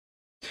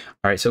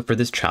All right, so for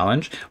this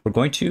challenge, we're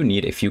going to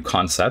need a few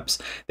concepts.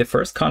 The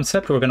first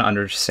concept we're going to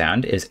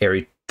understand is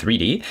Area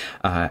 3D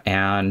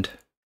and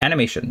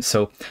animation.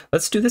 So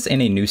let's do this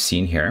in a new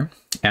scene here.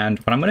 And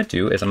what I'm going to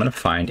do is I'm going to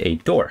find a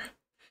door.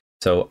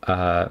 So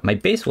my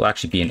base will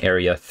actually be in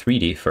Area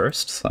 3D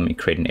first. So let me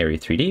create an Area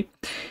 3D.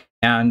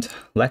 And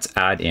let's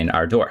add in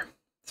our door.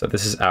 So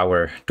this is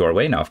our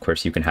doorway. Now, of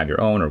course, you can have your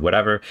own or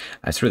whatever.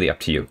 It's really up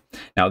to you.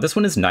 Now, this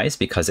one is nice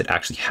because it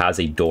actually has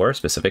a door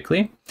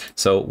specifically.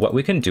 So what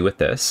we can do with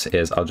this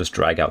is I'll just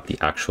drag out the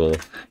actual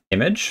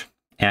image.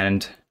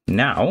 And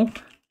now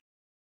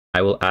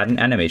I will add an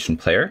animation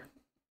player.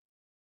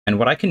 And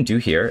what I can do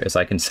here is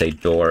I can say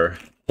door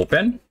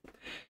open.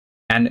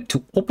 And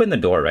to open the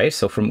door, right?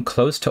 So from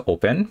close to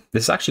open,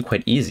 this is actually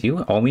quite easy.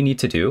 All we need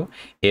to do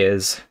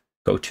is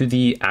go to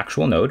the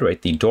actual node,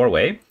 right? The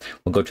doorway.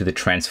 We'll go to the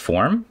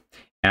transform.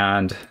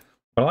 And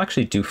what I'll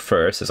actually do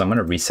first is I'm going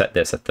to reset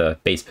this at the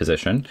base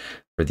position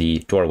for the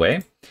doorway.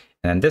 And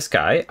then this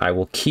guy, I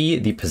will key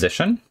the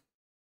position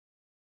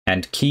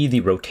and key the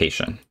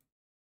rotation.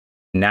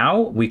 Now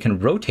we can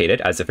rotate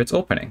it as if it's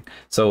opening.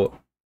 So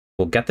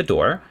we'll get the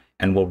door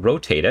and we'll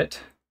rotate it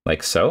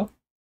like so,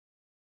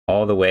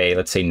 all the way,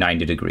 let's say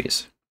 90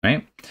 degrees,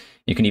 right?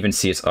 You can even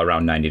see it's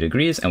around 90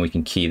 degrees and we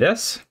can key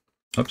this.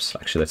 Oops,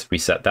 actually, let's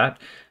reset that.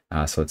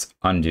 So let's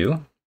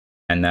undo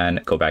and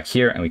then go back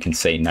here and we can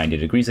say 90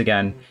 degrees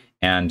again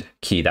and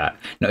key that.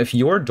 Now, if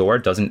your door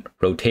doesn't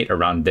rotate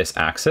around this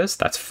axis,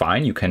 that's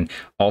fine. You can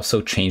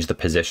also change the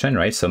position,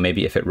 right? So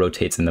maybe if it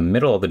rotates in the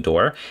middle of the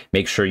door,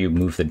 make sure you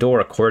move the door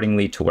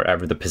accordingly to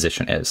wherever the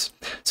position is.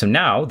 So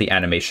now the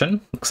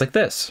animation looks like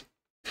this.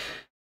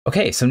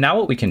 Okay, so now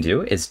what we can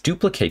do is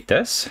duplicate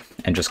this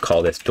and just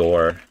call this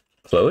door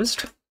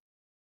closed.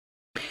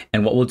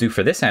 And what we'll do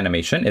for this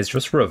animation is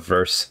just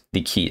reverse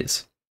the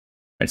keys.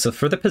 Right, so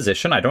for the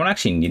position, I don't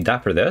actually need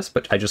that for this,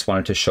 but I just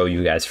wanted to show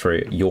you guys for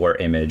your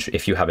image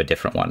if you have a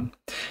different one.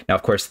 Now,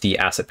 of course, the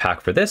asset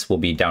pack for this will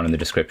be down in the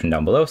description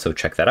down below, so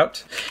check that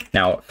out.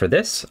 Now, for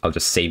this, I'll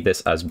just save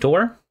this as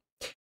door.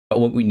 But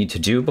what we need to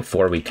do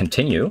before we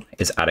continue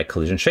is add a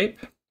collision shape.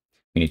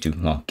 We need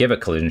to give a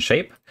collision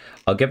shape.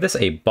 I'll give this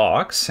a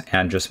box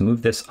and just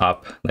move this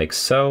up like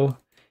so,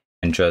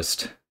 and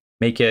just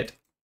make it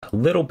a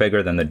little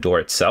bigger than the door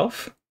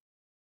itself,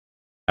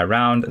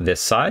 around this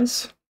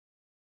size,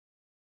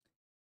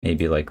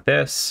 maybe like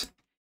this.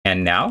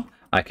 And now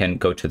I can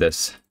go to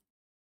this,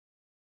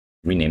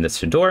 rename this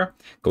to door,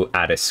 go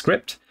add a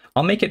script.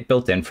 I'll make it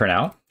built in for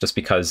now, just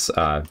because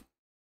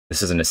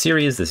this isn't a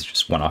series, this is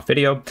just one-off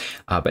video.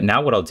 But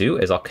now what I'll do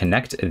is I'll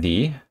connect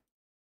the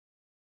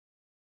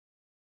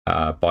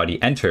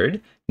body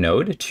entered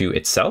node to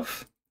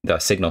itself, the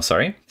signal,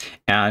 sorry.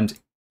 And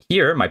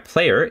here, my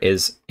player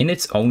is in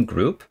its own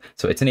group,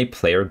 so it's in a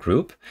player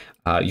group.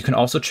 You can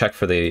also check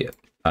for the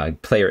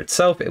player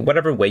itself,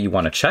 whatever way you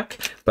want to check,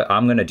 but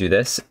I'm going to do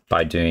this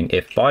by doing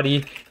if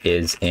body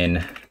is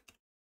in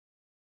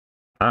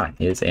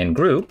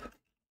group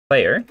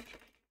player.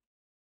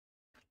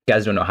 If you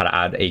guys don't know how to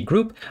add a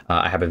group,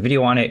 I have a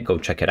video on it. Go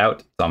check it out.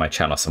 It's on my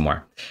channel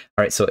somewhere.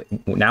 All right, so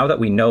now that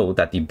we know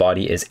that the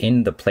body is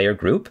in the player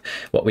group,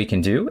 what we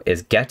can do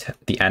is get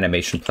the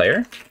animation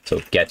player.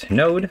 So get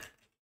node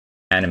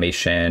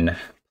animation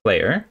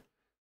player,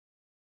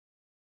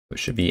 which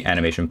should be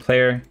animation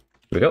player.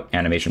 Here we go,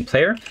 animation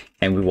player,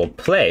 and we will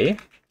play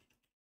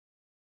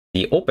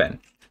the open.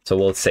 So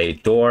we'll say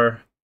door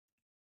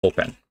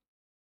open,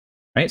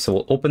 right? So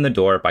we'll open the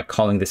door by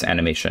calling this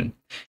animation.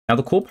 Now,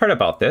 the cool part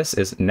about this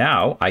is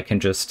now I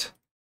can just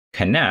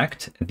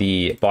connect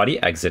the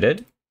body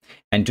exited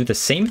and do the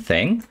same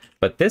thing,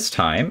 but this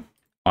time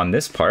on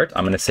this part,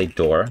 I'm going to say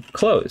door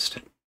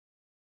closed,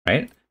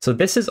 right? So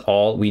this is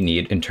all we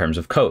need in terms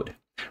of code.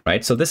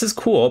 Right, so this is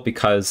cool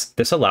because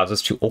this allows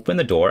us to open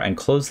the door and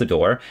close the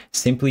door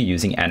simply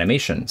using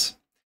animations.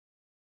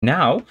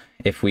 Now,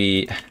 if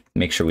we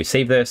make sure we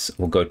save this,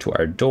 we'll go to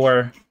our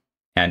door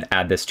and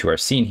add this to our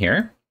scene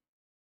here.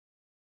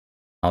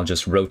 I'll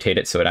just rotate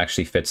it so it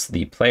actually fits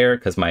the player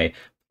because my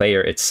player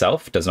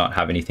itself does not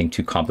have anything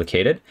too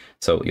complicated.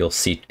 So you'll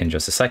see in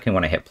just a second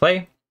when I hit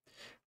play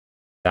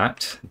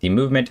that the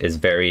movement is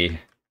very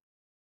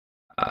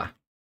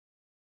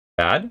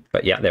bad,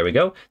 but yeah, there we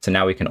go. So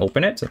now we can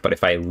open it. But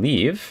if I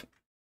leave,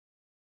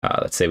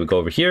 let's say we go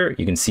over here,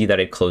 you can see that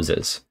it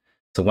closes.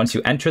 So once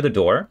you enter the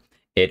door,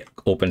 it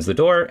opens the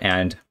door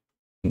and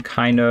you can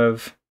kind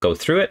of go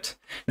through it.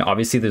 Now,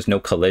 obviously there's no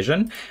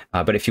collision,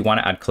 but if you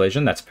want to add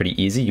collision, that's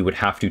pretty easy. You would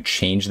have to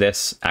change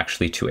this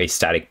actually to a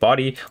static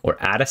body or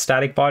add a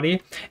static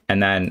body.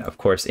 And then of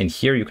course in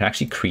here, you can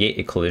actually create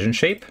a collision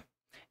shape.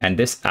 And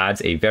this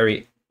adds a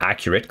very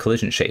accurate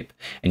collision shape.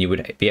 And you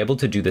would be able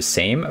to do the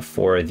same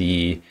for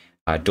the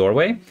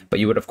doorway, but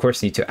you would of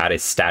course need to add a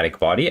static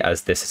body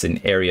as this is an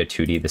area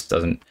 2D. This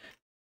doesn't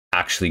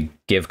actually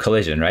give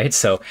collision, right?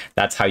 So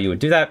that's how you would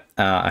do that.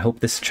 I hope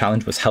this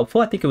challenge was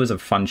helpful. I think it was a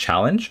fun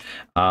challenge.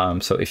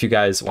 So if you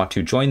guys want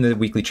to join the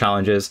weekly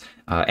challenges,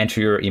 enter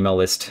your email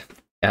list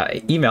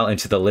email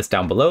into the list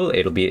down below.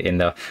 It'll be in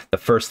the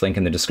first link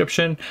in the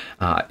description.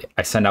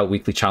 I send out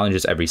weekly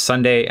challenges every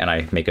Sunday, and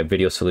I make a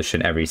video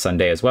solution every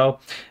Sunday as well.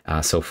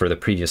 So for the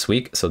previous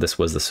week, so this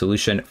was the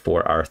solution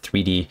for our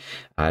 3D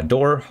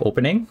door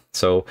opening.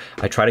 So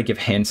I try to give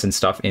hints and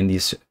stuff in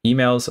these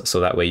emails, so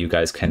that way you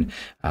guys can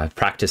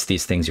practice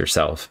these things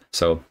yourself.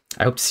 So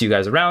I hope to see you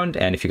guys around,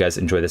 and if you guys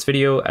enjoy this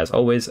video, as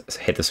always,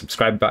 hit the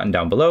subscribe button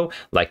down below,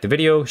 like the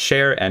video,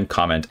 share, and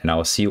comment, and I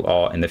will see you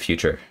all in the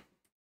future.